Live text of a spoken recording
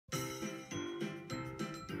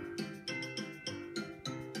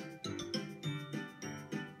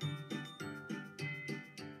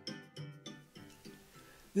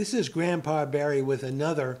This is Grandpa Barry with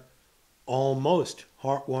another almost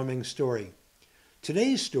heartwarming story.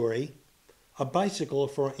 Today's story, A Bicycle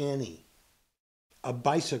for Annie. A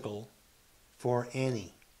Bicycle for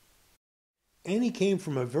Annie. Annie came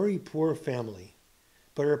from a very poor family,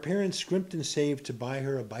 but her parents scrimped and saved to buy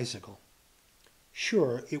her a bicycle.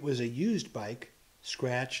 Sure, it was a used bike,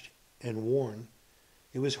 scratched and worn.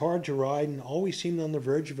 It was hard to ride and always seemed on the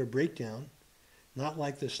verge of a breakdown, not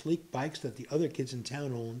like the sleek bikes that the other kids in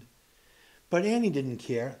town owned. But Annie didn't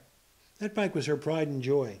care. That bike was her pride and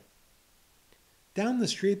joy. Down the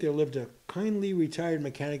street there lived a kindly retired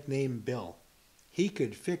mechanic named Bill. He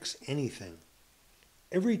could fix anything.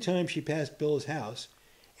 Every time she passed Bill's house,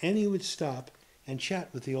 Annie would stop and chat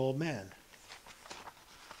with the old man.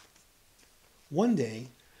 One day,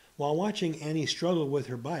 while watching Annie struggle with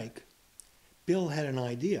her bike, Bill had an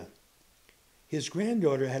idea. His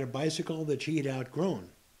granddaughter had a bicycle that she had outgrown,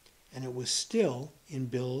 and it was still in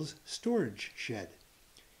Bill's storage shed.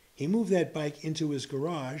 He moved that bike into his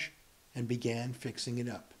garage and began fixing it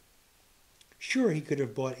up. Sure, he could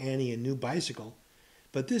have bought Annie a new bicycle,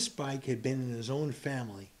 but this bike had been in his own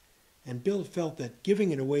family, and Bill felt that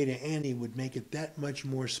giving it away to Annie would make it that much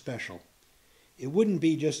more special. It wouldn't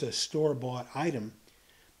be just a store-bought item,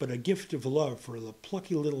 but a gift of love for the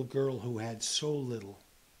plucky little girl who had so little.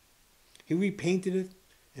 He repainted it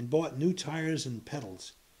and bought new tires and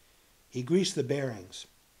pedals. He greased the bearings.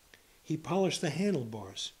 He polished the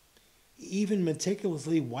handlebars. He even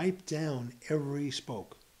meticulously wiped down every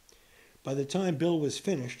spoke. By the time Bill was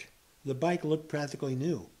finished, the bike looked practically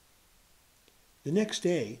new. The next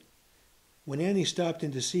day, when Annie stopped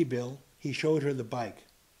in to see Bill, he showed her the bike.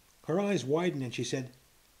 Her eyes widened and she said,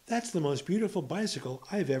 "That's the most beautiful bicycle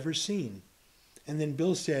I've ever seen." And then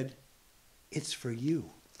Bill said, "It's for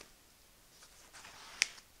you."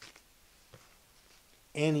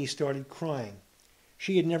 Annie started crying.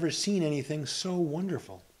 She had never seen anything so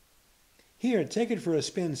wonderful. "Here, take it for a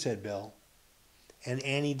spin," said Bill. And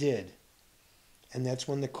Annie did. And that's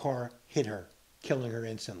when the car hit her, killing her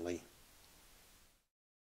instantly.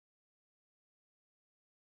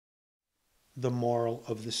 The moral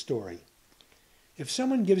of the story. If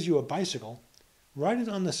someone gives you a bicycle, ride it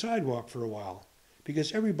on the sidewalk for a while,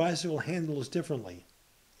 because every bicycle handles differently.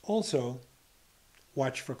 Also,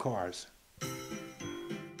 watch for cars.